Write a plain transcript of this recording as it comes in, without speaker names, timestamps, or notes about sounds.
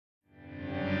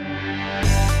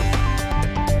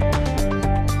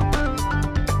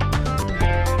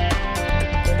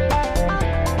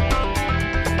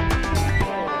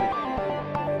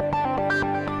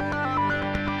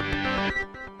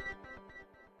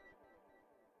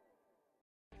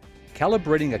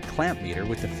Calibrating a clamp meter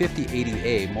with the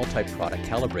 5080A Multi Product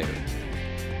Calibrator.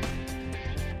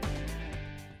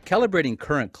 Calibrating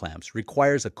current clamps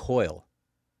requires a coil.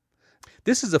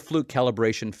 This is a Fluke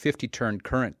Calibration 50-turn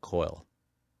current coil.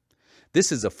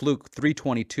 This is a Fluke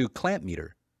 322 clamp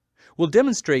meter. We'll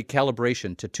demonstrate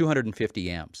calibration to 250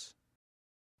 amps.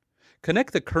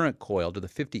 Connect the current coil to the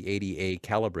 5080A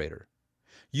calibrator.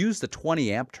 Use the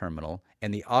 20 amp terminal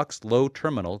and the aux low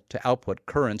terminal to output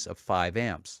currents of 5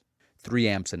 amps. 3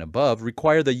 amps and above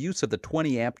require the use of the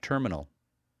 20 amp terminal.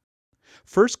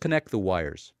 First connect the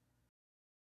wires.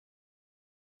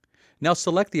 Now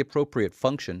select the appropriate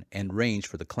function and range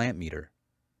for the clamp meter.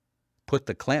 Put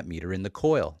the clamp meter in the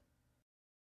coil.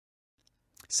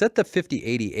 Set the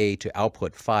 5080A to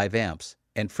output 5 amps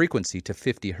and frequency to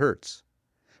 50 Hz.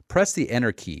 Press the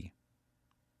Enter key.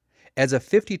 As a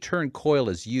 50-turn coil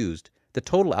is used, the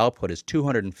total output is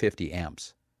 250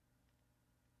 amps.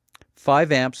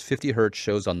 5 amps 50 Hz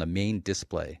shows on the main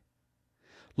display.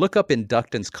 Look up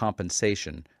inductance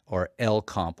compensation, or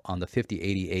LComp, on the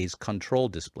 5080A's control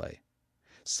display.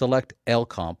 Select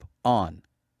LComp on.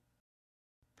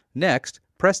 Next,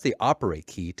 press the Operate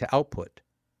key to output.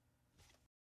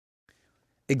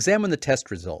 Examine the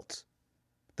test results.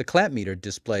 The clamp meter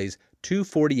displays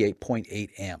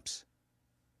 248.8 amps.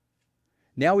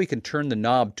 Now we can turn the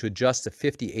knob to adjust the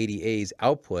 5080A's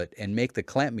output and make the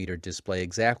clamp meter display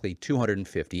exactly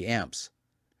 250 amps.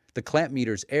 The clamp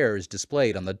meter's error is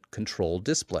displayed on the control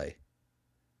display.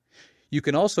 You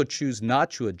can also choose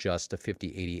not to adjust the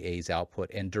 5080A's output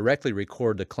and directly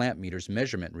record the clamp meter's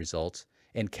measurement results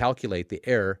and calculate the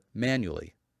error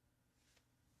manually.